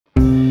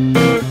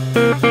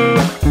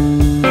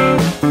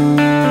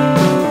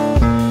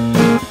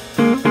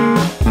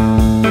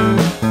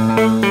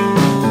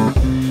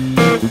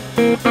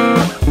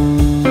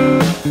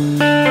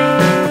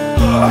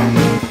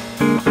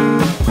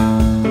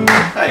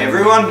G'day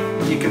everyone,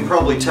 you can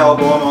probably tell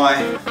by my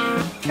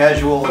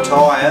casual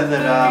attire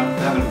that I'm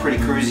having a pretty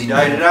cruisy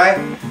day today.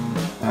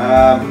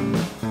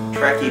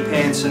 Tracky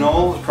pants and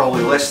all, it's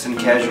probably less than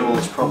casual,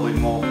 it's probably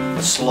more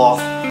sloth.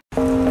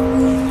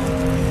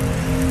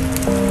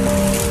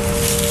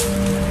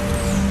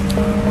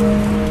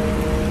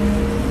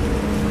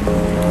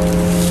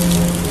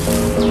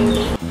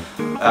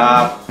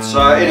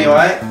 So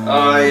anyway,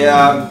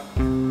 I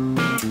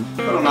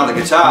got another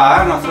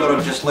guitar and I thought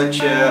I'd just let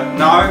you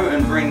know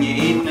and bring you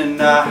in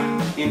and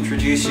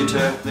introduce you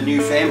to the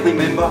new family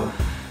member.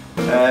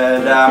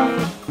 And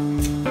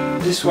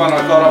this one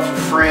I got off a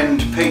friend,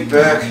 Pete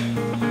Burke,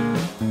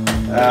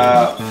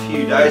 a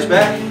few days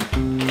back.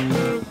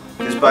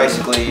 Because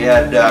basically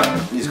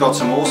he's got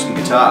some awesome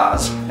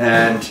guitars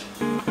and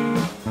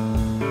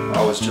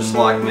I was just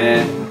like,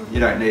 man, you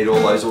don't need all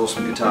those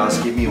awesome guitars,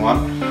 give me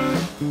one.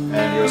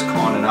 And he was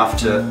kind enough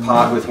to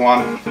part with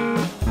one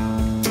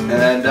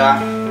and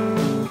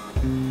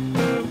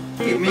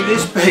give me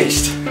this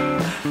beast.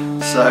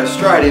 So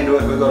straight into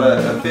it, we've got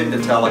a Fender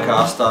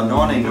Telecaster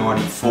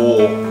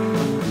 1994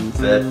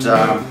 that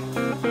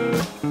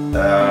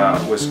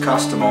was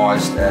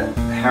customised at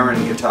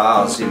Harron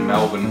Guitars in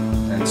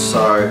Melbourne, and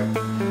so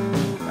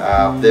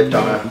they've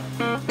done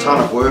a ton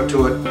of work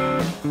to it,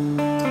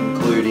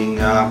 including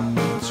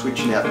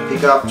switching out the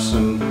pickups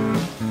and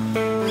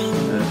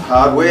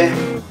hardware.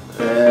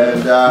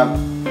 And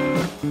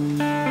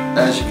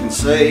as you can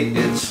see,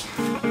 it's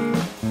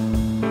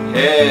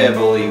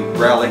heavily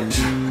relicked.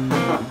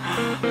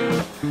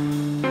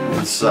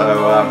 And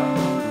so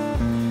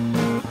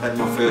had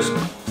my first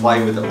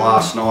play with it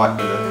last night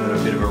at a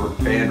bit of a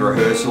band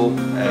rehearsal,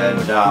 and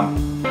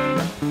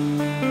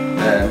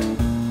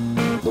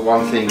the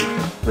one thing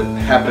that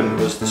happened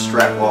was the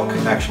strap lock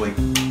actually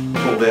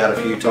pulled out a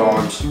few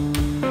times,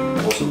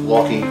 wasn't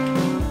locking.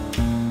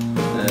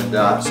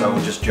 And so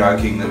we're just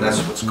joking that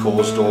that's what's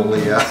caused all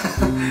the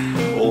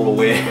all the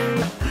wear.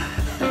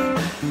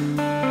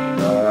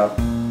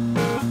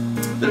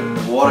 But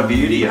what a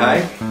beauty,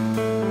 hey?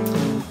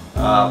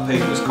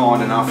 Pete was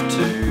kind enough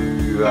to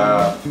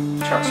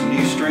chuck some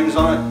new strings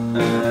on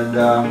it,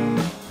 and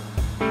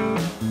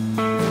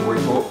before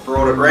he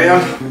brought it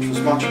round, which was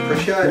much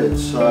appreciated.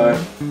 So.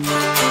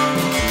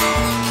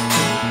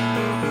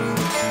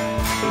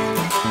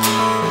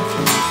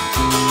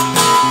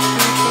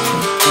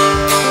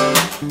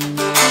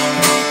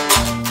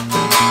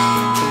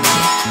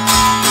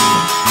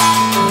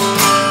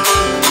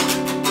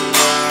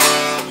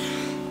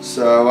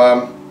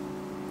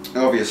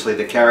 Obviously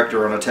the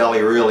character on a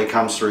Tele really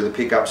comes through the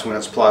pickups when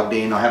it's plugged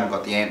in. I haven't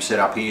got the amp set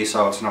up here,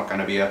 so it's not going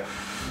to be a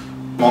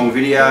long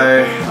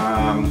video.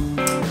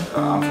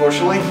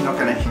 Unfortunately, you're not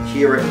going to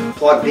hear it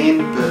plugged in,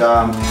 but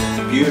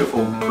the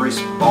beautiful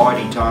crisp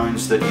bitey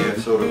tones that you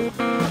sort of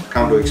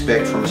come to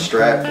expect from a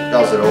Strat, it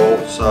does it all.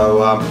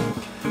 So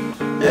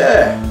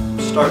yeah,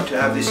 stoked to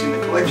have this in the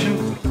collection.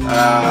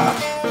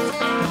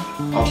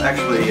 I'm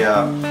actually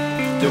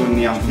doing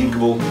the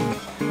unthinkable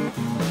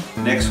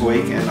next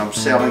week, and I'm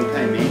selling.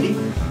 Hey Mandy,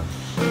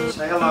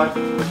 say hello.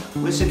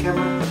 Where's the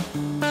camera?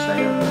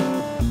 Say hello.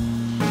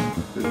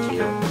 Good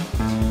deal.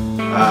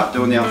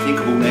 Doing the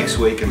unthinkable next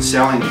week and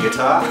selling the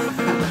guitar.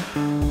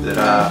 But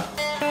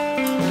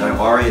don't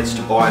worry, it's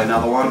to buy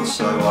another one,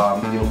 so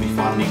you'll be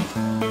funding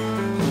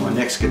my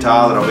next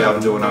guitar that I'll be able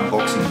to do an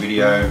unboxing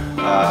video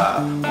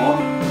on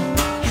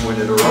when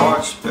it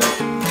arrives. But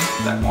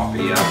that might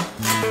be a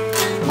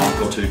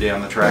month or two down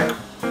the track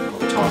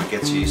time it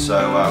gets here, so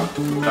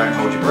don't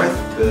hold your breath.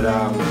 But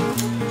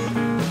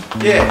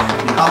yeah,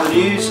 in other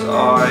news,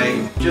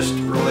 I just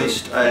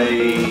released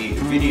a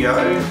video,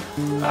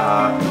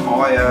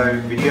 IO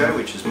video,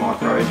 which is my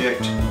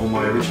project, all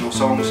my original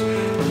songs,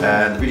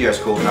 and the video is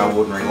called No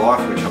Ordinary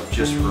Life, which I've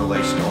just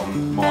released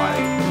on my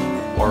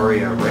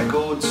Warrior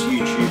Records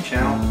YouTube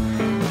channel.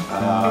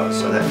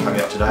 So that came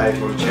out today if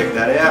you want to check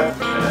that out.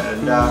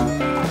 And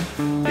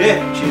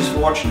yeah, cheers for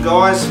watching,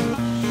 guys.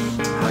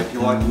 I hope you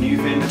like the new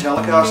Fender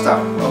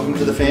Telecaster. Welcome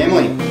to the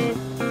family.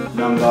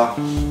 Number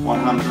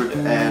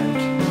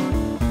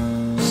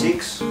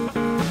 106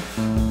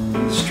 in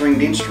the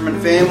stringed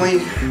instrument family.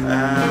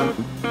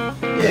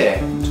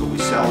 Yeah, until we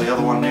sell the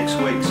other one next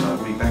week, so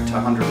we'll be back to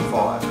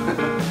 105.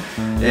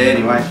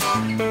 Anyway,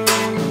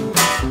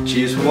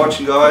 cheers for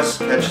watching, guys.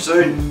 Catch you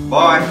soon.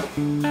 Bye.